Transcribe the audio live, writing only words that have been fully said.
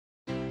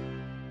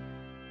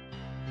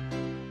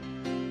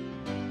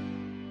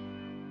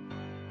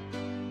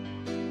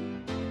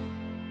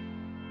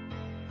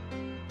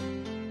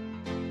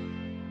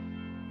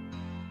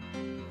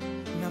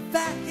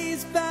that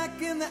he's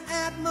back in the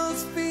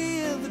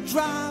atmosphere. The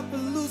drop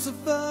of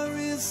Lucifer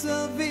is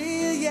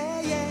severe.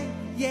 Yeah, yeah,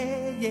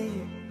 yeah, yeah.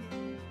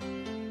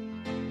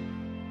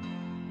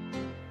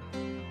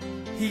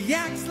 He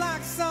acts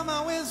like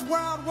somehow his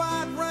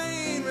worldwide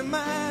reign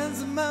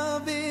reminds him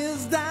of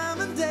his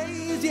diamond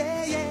days.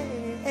 Yeah, yeah,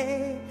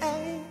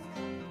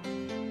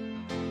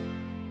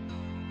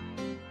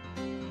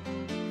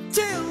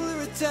 till the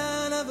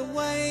return of the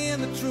way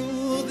and the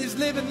truth. He's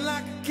living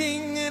like a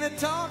king and he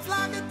talks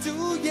like a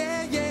tool.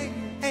 Yeah, yeah,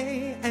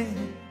 yeah,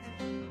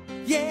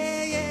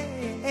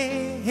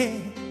 yeah.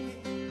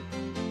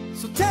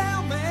 So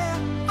tell me,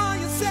 are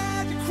you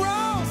sad you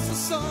crossed the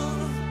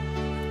sun?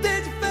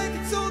 Did you fake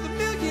it so the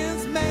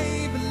millions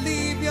may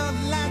believe your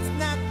light's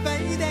not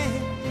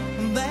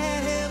fading,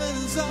 that heaven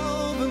is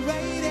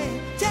overrated?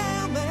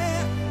 Tell me,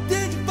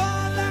 did you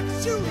fall like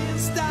a shooting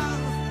star?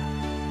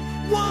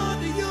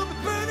 Wonder you'll be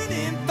burning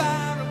in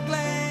fire. I'm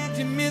glad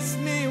you missed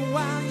me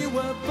while you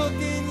were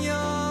booking your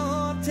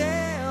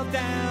hotel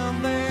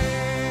down there.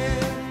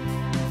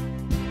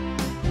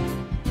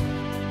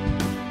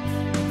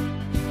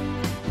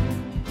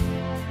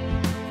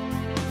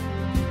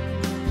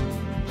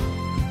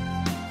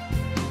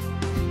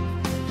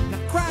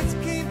 Christ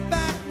came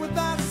back with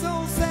our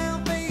soul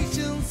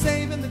salvation,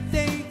 saving the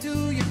day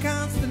to your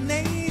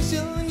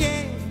consternation.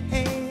 Yeah.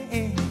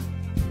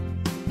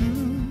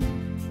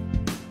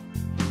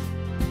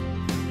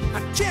 I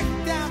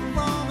checked out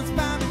Romans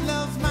 5, he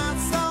loves my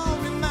soul,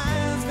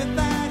 reminds me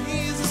that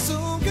he's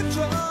assumed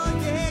control.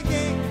 Yeah,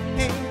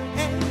 yeah,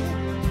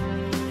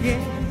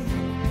 yeah.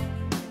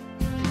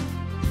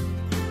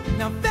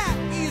 Now that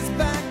he's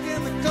back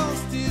and the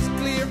coast is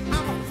clear,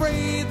 I'm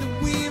afraid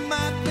that we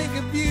might think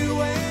of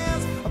you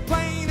as a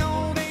plain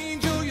old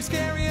angel. You're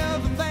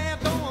scarier than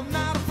that, though I'm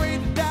not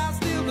afraid to die.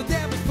 Still, the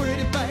devil's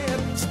pretty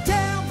bad. So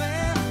tell me,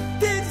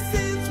 did you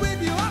see him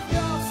sweep you off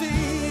your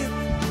seat?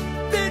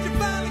 Did you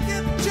finally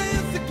get the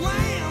chance to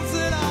glance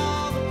at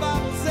all the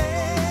Bible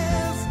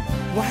says?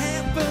 What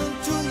happened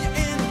to you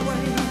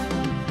anyway?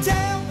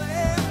 Tell me,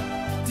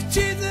 did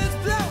Jesus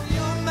blow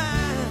your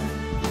mind?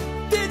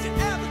 Did you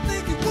ever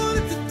think you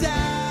wanted to die?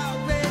 I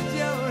read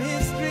your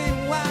history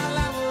while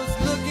I was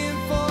looking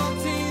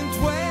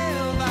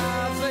 1412, I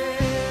said.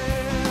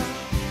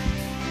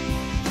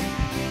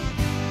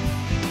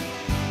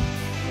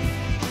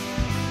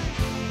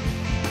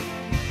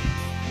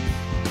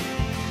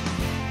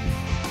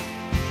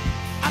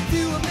 I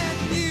do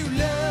imagine you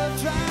love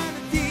trying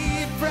to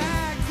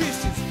defraud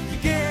Christians. You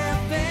get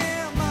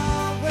them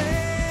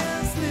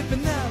always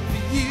slipping up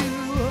for you,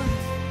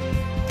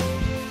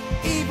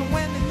 even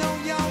when they know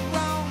you're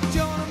wrong.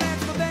 Don't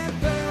imagine for that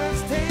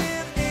verse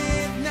 10,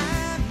 8,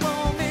 9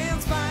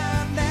 Romans,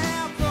 find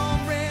out from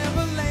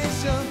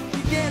Revelation.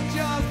 You get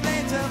yours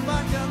later,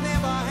 but you'll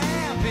never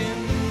have in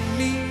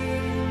me.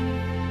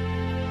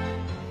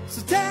 So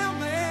tell